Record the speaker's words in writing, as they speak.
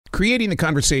creating the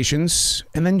conversations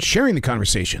and then sharing the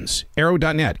conversations.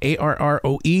 Arrow.net,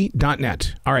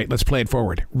 ARROE.net. All right, let's play it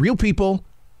forward. Real people,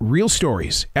 real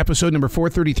stories. Episode number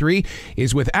 433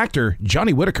 is with actor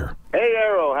Johnny Whitaker. Hey,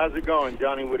 Arrow, how's it going?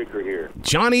 Johnny Whitaker here.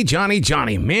 Johnny.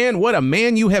 Man, what a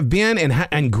man you have been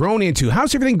and grown into.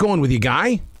 How's everything going with you,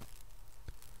 guy?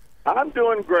 I'm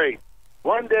doing great.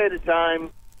 One day at a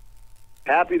time.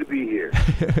 Happy to be here.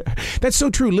 That's so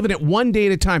true. Living it one day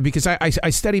at a time, because I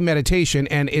study meditation,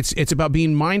 and it's about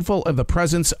being mindful of the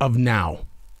presence of now.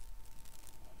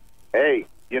 Hey,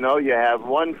 you have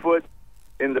 1 foot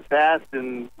in the past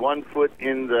and 1 foot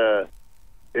in the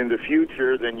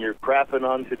future, then you're crapping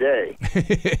on today.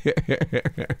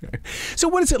 So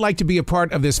what is it like to be a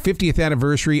part of this 50th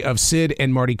anniversary of Sid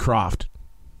and Marty Krofft?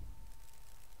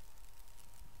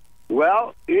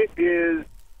 Well, it is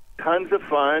tons of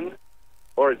fun.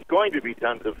 Or it's going to be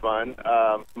tons of fun.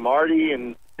 Marty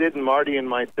and Sid and Marty and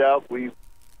myself, we've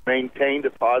maintained a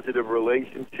positive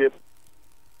relationship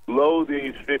below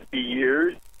these 50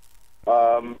 years.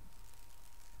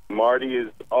 Marty has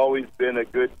always been a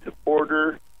good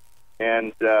supporter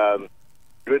and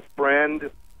good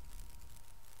friend.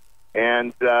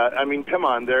 And, come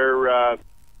on, they're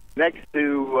next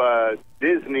to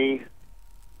Disney.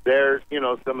 They're,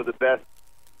 some of the best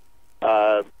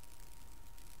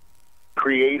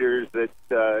creators that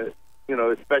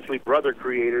especially brother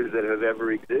creators that have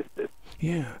ever existed.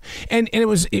 Yeah, and it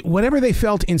was whatever they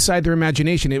felt inside their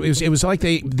imagination. It was like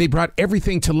they brought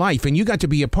everything to life, and you got to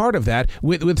be a part of that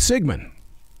with Sigmund.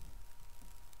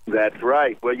 That's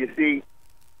right. Well, you see,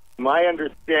 my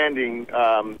understanding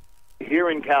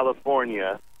here in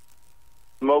California,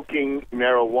 smoking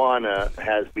marijuana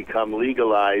has become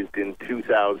legalized in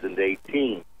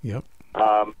 2018. Yep.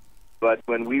 But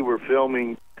when we were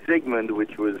filming Sigmund,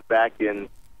 which was back in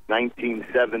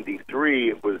 1973,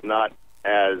 it was not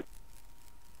as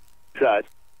such.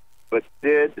 But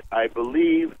Sid, I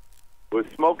believe, was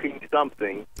smoking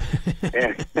something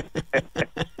and,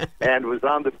 and was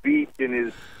on the beach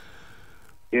in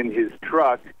his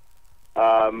truck,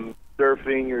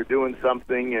 surfing or doing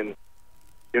something, and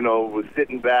was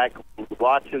sitting back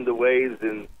watching the waves,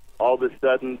 and all of a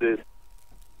sudden this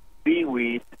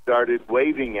seaweed started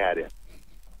waving at him.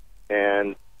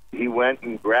 And he went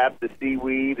and grabbed the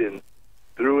seaweed and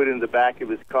threw it in the back of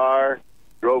his car,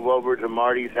 drove over to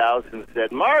Marty's house and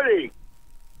said, "Marty,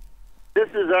 this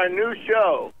is our new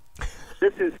show.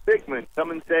 This is Sigmund.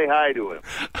 Come and say hi to him."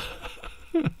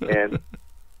 And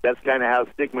that's kind of how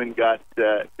Sigmund got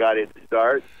its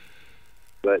start.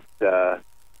 But I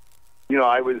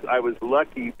was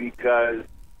lucky because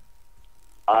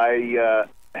I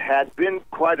had been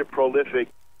quite a prolific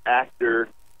actor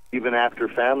even after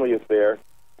Family Affair.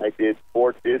 I did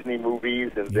 4 Disney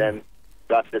movies and then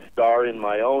got to star in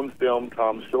my own film,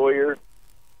 Tom Sawyer,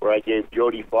 where I gave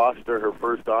Jodie Foster her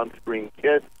first on-screen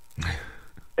kiss,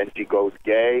 and she goes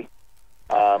gay.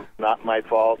 Not my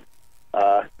fault.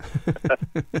 And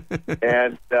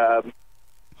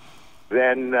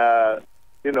then, I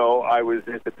was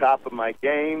at the top of my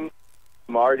game.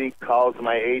 Marty calls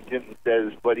my agent and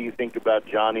says, "What do you think about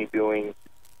Johnny doing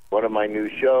one of my new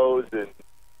shows?" And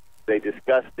they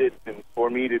discussed it, and for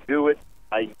me to do it,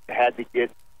 I had to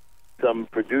get some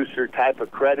producer type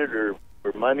of credit or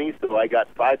money, so I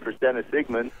got 5% of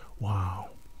Sigmund.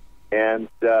 Wow. And,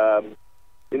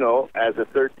 as a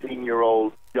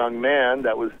 13-year-old young man,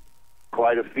 that was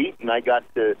quite a feat, and I got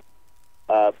to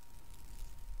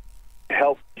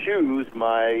help choose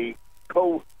my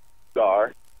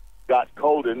co-star, Scott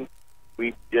Colden.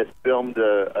 We just filmed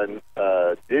a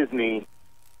Disney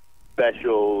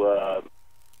special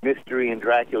Mystery in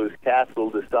Dracula's Castle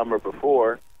the summer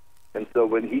before, and so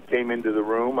when he came into the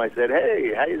room, I said,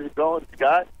 "Hey, how's it going,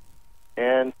 Scott?"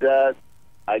 And I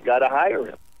got to hire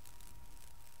him.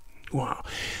 Wow.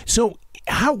 So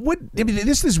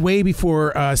this is way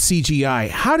before CGI.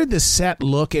 How did the set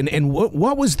look, and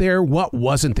what was there, what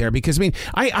wasn't there? Because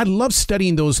I love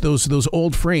studying those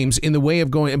old frames in the way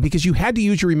of going, because you had to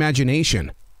use your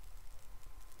imagination.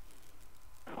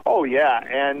 Oh yeah,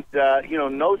 and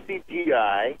no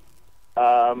CGI.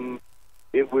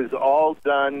 It was all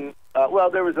done.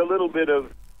 There was a little bit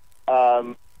of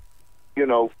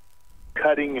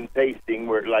cutting and pasting,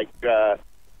 where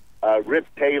Rip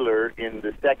Taylor in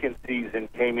the second season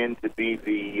came in to be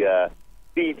the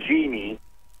sea genie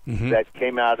that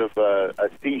came out of a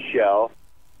seashell,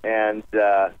 and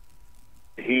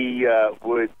he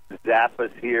would zap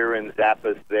us here and zap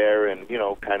us there, and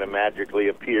kind of magically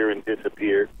appear and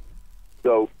disappear.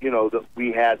 So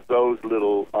we had those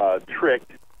little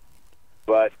tricks,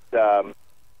 but the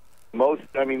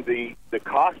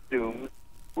costumes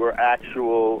were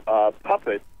actual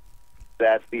puppets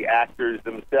that the actors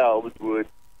themselves would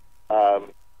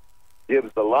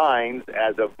give the lines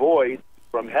as a voice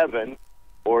from heaven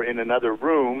or in another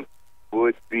room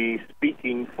would be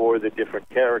speaking for the different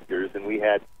characters. And we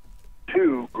had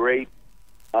two great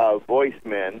voice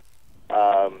men.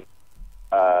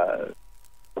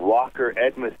 Walker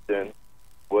Edmiston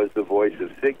was the voice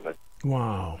of Sigmund.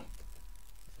 Wow.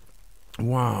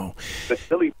 Wow. But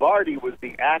Billy Barty was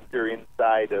the actor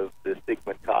inside of the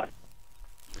Sigmund costume.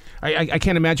 I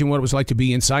can't imagine what it was like to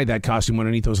be inside that costume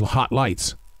underneath those hot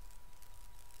lights.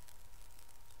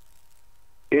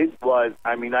 It was,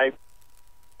 I mean, I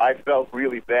felt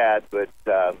really bad, but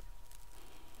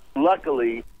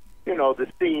luckily, you know, the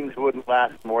scenes wouldn't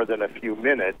last more than a few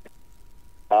minutes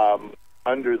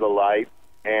under the light,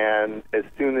 and as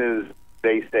soon as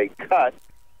they say cut,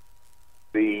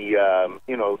 the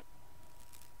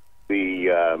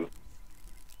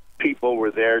people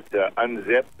were there to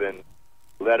unzip and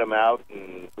let them out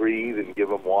and breathe and give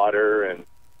them water, and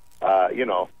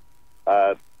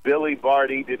Billy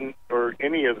Barty didn't, or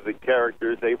any of the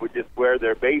characters, they would just wear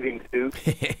their bathing suits,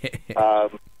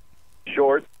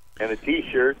 shorts, and a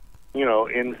T-shirt, you know,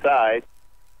 inside,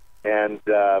 and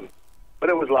but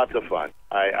it was lots of fun.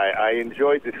 I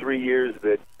enjoyed the 3 years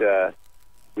that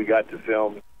we got to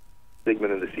film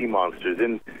Sigmund and the Sea Monsters.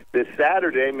 And this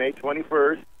Saturday, May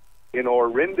 21st, in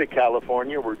Orinda,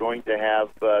 California, we're going to have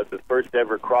the first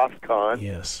ever Krofft Kon.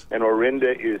 Yes. And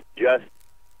Orinda is just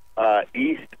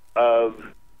east of,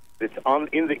 it's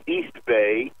in the East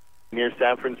Bay near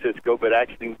San Francisco, but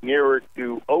actually nearer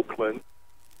to Oakland.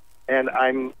 And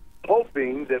I'm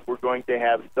hoping that we're going to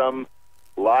have some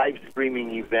live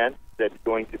streaming event that's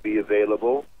going to be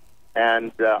available.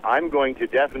 And I'm going to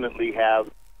definitely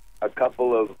have a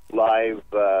couple of live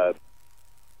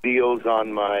deals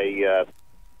on my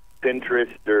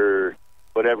Pinterest or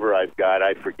whatever I've got.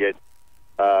 I forget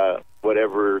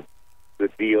whatever the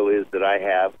deal is that I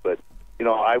have, but you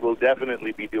know, I will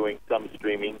definitely be doing some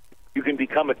streaming. You can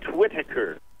become a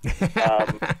Whitaker,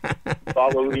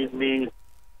 following me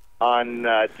on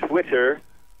Twitter,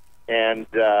 and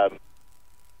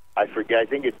I forget. I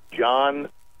think it's John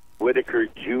Whitaker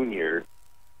Jr.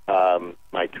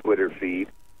 My Twitter feed,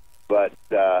 but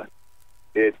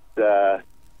it's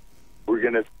we're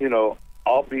gonna, you know,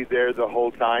 I'll be there the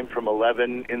whole time from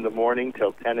 11 in the morning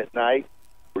till 10 at night.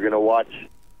 We're gonna watch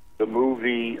the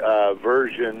movie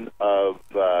version of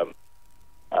the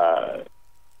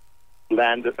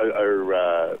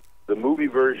movie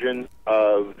version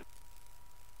of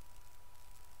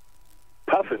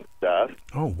Pufnstuf.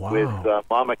 Oh, wow. With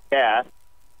Mama Cat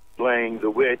playing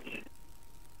the witch,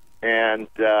 and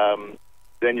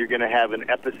then you're going to have an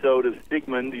episode of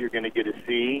Sigmund you're going to get to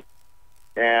see,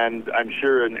 and I'm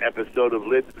sure an episode of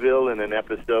Lidsville and an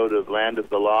episode of Land of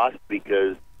the Lost,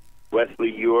 because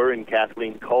Wesley Eure and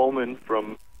Kathleen Coleman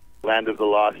from Land of the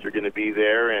Lost are going to be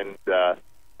there, and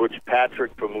Butch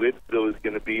Patrick from Lidsville is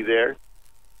going to be there.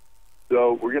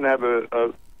 So we're going to have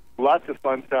a lots of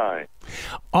fun time.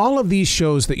 All of these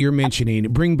shows that you're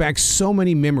mentioning bring back so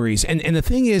many memories. And the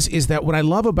thing is that what I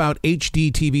love about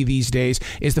HD TV these days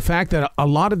is the fact that a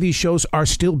lot of these shows are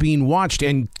still being watched,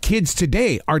 and kids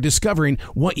today are discovering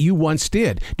what you once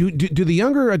did. Do the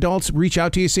younger adults reach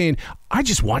out to you saying, I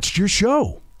just watched your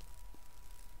show?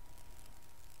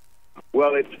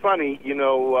 Well, it's funny, you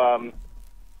know,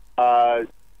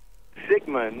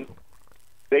 Sigmund,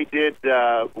 they did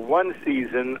one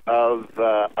season of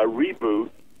a reboot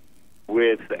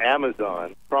with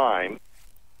Amazon Prime,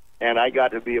 and I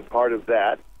got to be a part of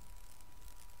that.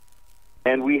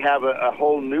 And we have a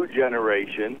whole new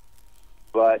generation,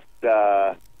 but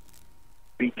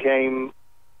became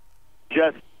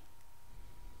just,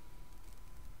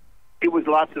 it was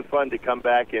lots of fun to come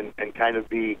back and kind of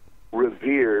be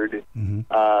revered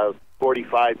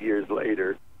 45 years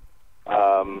later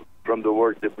from the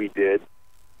work that we did.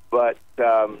 But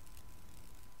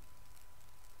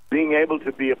being able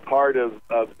to be a part of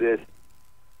this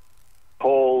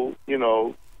whole, you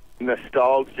know,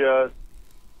 nostalgia,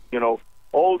 you know,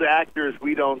 old actors,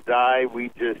 we don't die, we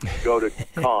just go to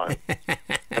cons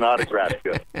and autograph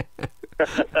shows.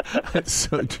 That's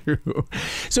so true.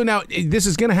 So now this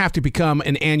is going to have to become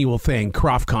an annual thing,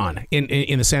 Krofft Kon,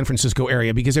 in the San Francisco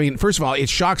area, because, I mean, first of all, it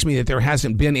shocks me that there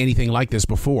hasn't been anything like this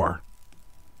before.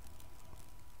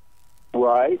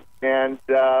 Right, and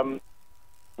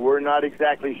we're not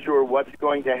exactly sure what's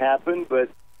going to happen, but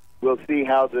we'll see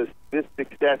how this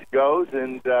success goes,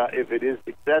 and if it is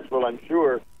successful, I'm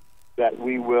sure that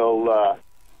we will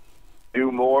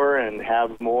do more and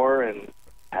have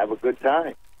a good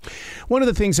time. One of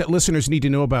the things that listeners need to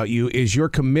know about you is your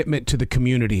commitment to the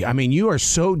community. I mean, you are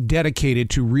so dedicated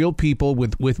to real people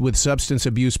with substance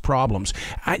abuse problems.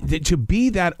 To be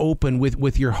that open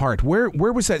with your heart, where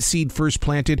was that seed first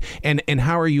planted, and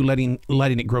how are you letting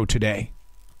it grow today?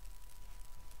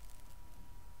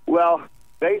 Well,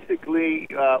 basically,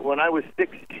 when I was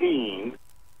 16,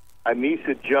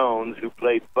 Anissa Jones, who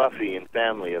played Buffy in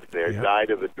Family Affair,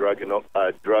 died of a drug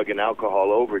and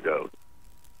alcohol overdose.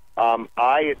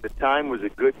 I, at the time, was a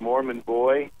good Mormon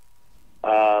boy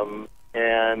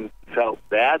and felt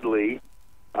badly.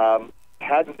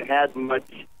 Hadn't had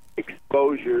much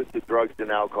exposure to drugs and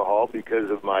alcohol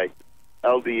because of my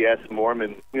LDS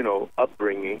Mormon,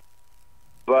 upbringing.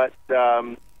 But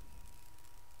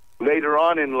later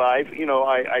on in life,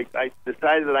 I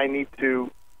decided that I need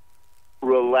to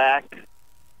relax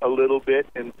a little bit,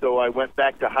 and so I went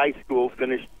back to high school,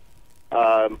 finished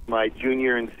my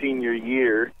junior and senior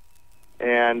year,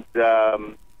 and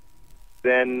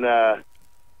then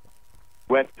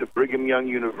went to Brigham Young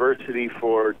University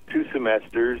for 2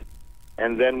 semesters,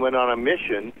 and then went on a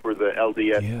mission for the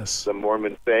LDS, the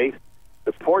Mormon faith,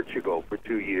 to Portugal for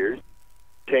 2 years.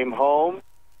 Came home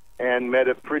and met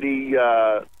a pretty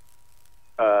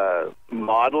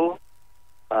model,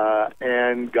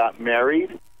 and got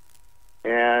married.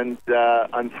 And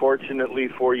unfortunately,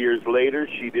 4 years later,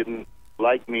 she didn't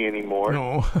like me anymore.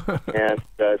 No. And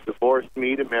divorced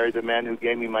me to marry the man who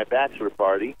gave me my bachelor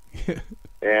party.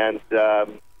 And,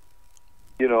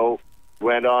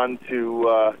 went on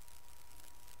to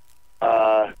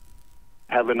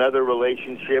have another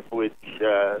relationship which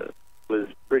was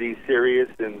pretty serious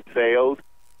and failed.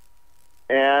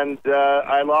 And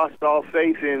I lost all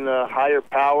faith in higher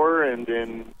power and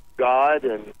in God,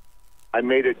 and I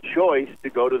made a choice to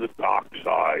go to the dark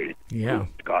side,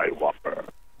 Skywalker.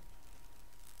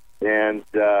 And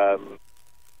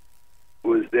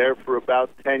was there for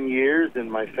about 10 years,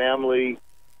 and my family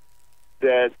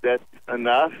said, that's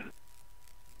enough.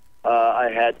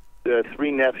 I had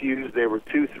 3 nephews. They were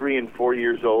 2, 3, and 4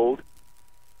 years old.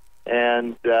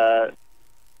 And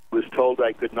was told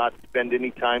I could not spend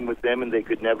any time with them, and they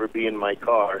could never be in my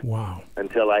car. Wow.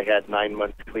 Until I had 9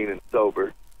 months clean and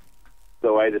sober.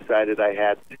 So I decided I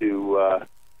had to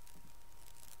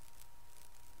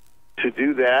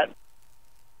do that.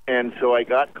 And so I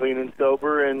got clean and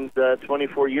sober, and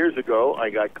 24 years ago I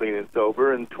got clean and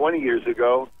sober, and 20 years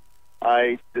ago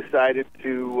I decided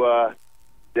to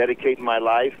dedicate my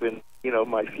life and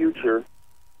my future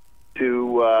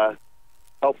to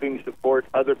helping support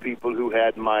other people who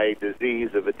had my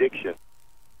disease of addiction.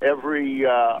 Every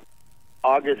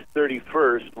August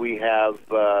 31st, we have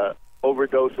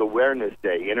Overdose Awareness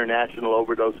Day, International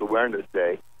Overdose Awareness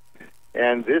Day.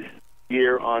 And this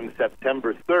year on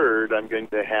September 3rd, I'm going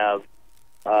to have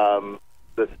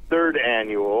the 3rd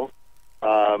annual,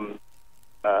 going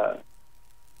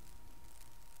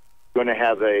to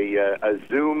have a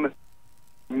Zoom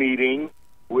meeting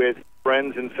with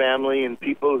friends and family and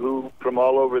people who from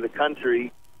all over the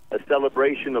country, a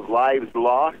celebration of lives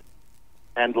lost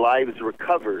and lives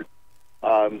recovered.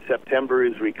 September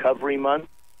is Recovery Month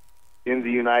in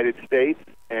the United States,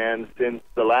 and since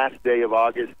the last day of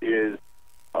August is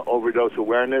overdose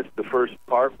awareness, the first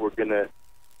part, we're going to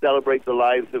celebrate the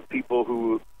lives of people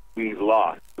who we've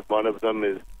lost. One of them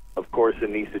is, of course,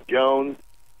 Anissa Jones.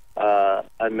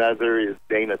 Another is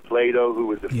Dana Plato, who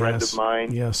was a friend of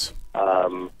mine. Yes.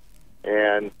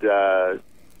 And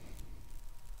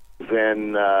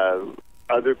then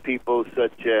other people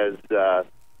such as the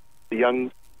young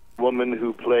woman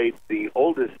who played the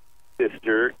oldest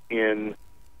sister in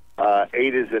 8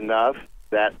 is Enough.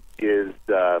 That is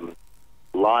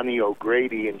Lonnie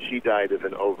O'Grady, and she died of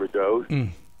an overdose.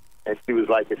 And she was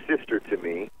like a sister to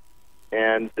me.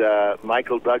 And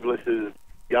Michael Douglas's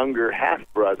younger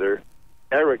half-brother,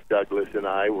 Eric Douglas, and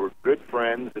I were good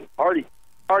friends and party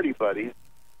buddies.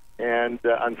 And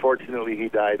unfortunately, he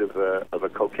died of a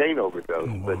cocaine overdose.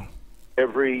 Oh, wow. But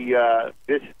every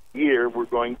this year, we're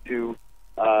going to,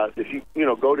 if you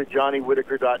go to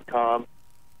JohnnyWhitaker.com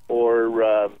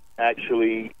or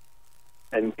actually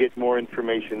and get more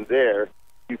information there,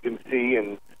 you can see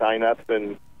and sign up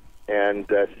and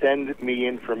send me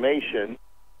information,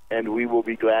 and we will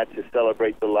be glad to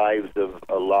celebrate the lives of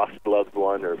a lost loved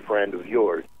one or friend of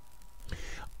yours.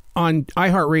 On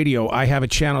iHeartRadio, I have a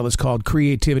channel that's called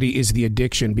Creativity is the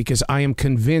Addiction, because I am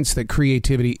convinced that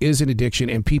creativity is an addiction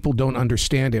and people don't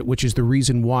understand it, which is the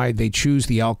reason why they choose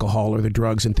the alcohol or the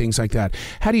drugs and things like that.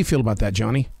 How do you feel about that,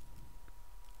 Johnny?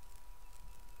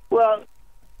 Well,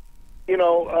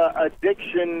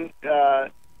 addiction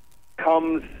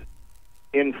comes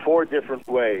in 4 different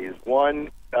ways. One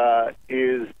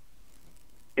is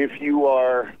if you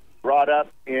are brought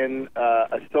up in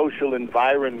a social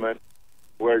environment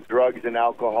where drugs and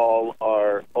alcohol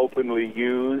are openly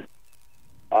used,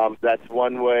 that's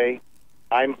one way.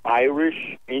 I'm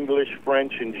Irish, English,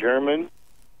 French, and German,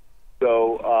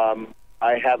 so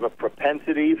I have a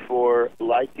propensity for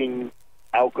liking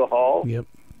alcohol. Yep.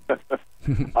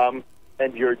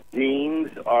 And your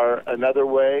genes are another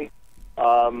way.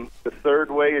 The third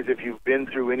way is if you've been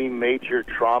through any major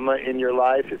trauma in your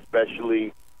life,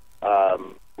 especially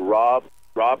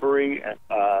robbery,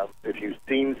 if you've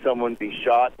seen someone be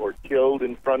shot or killed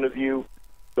in front of you,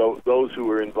 so those who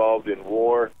were involved in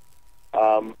war,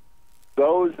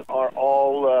 those are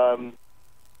all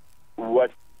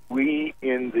what we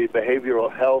in the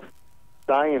behavioral health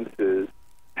sciences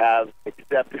have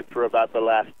accepted for about the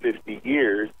last 50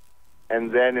 years.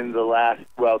 And then in the last,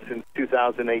 since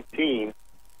 2018,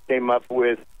 came up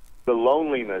with the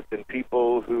loneliness in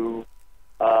people who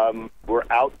were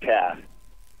outcast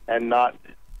and not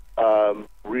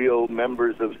real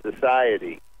members of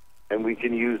society. And we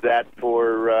can use that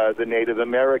for the Native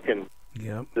American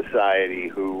society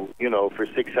who, for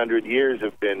 600 years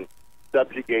have been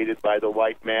subjugated by the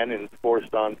white man and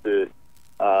forced onto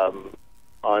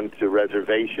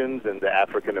reservations, and the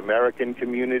African American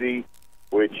community,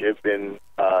 which have been,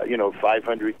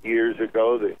 500 years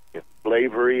ago, the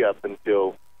slavery up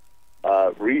until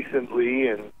recently,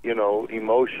 and,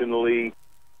 emotionally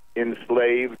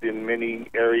enslaved in many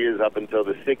areas up until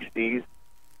the 60s.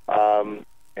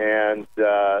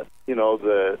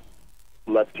 The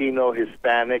Latino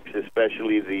Hispanics,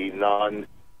 especially the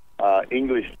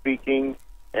non-English speaking,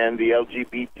 and the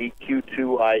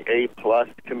LGBTQ2IA plus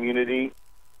community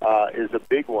is a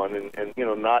big one, and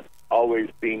not always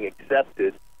being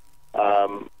accepted.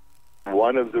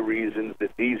 One of the reasons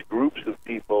that these groups of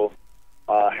people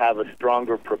have a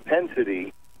stronger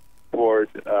propensity toward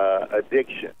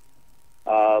addiction.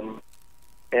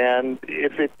 And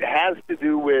if it has to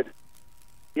do with,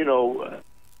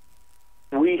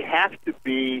 we have to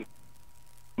be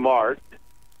smart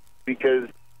because,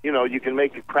 you can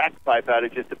make a crack pipe out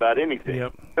of just about anything.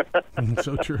 Yep.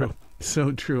 So true.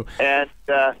 So true. And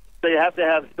so you have to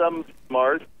have some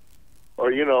smart,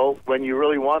 or, when you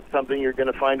really want something, you're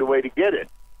going to find a way to get it.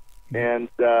 And,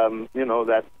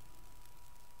 that's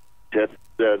just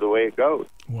the way it goes.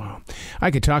 Wow.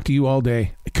 I could talk to you all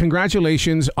day.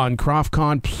 Congratulations on Krofft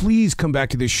Kon. Please come back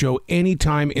to this show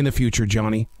anytime in the future,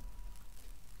 Johnny.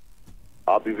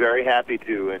 I'll be very happy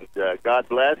to. And God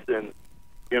bless, and,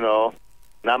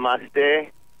 namaste.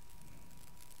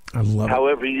 I love it.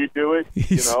 However you do it,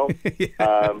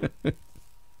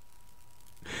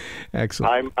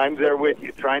 Excellent. I'm there with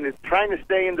you, trying to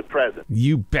stay in the present.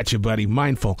 You betcha, buddy.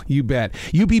 Mindful. You bet.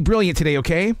 You be brilliant today,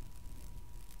 okay?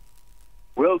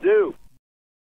 Will do.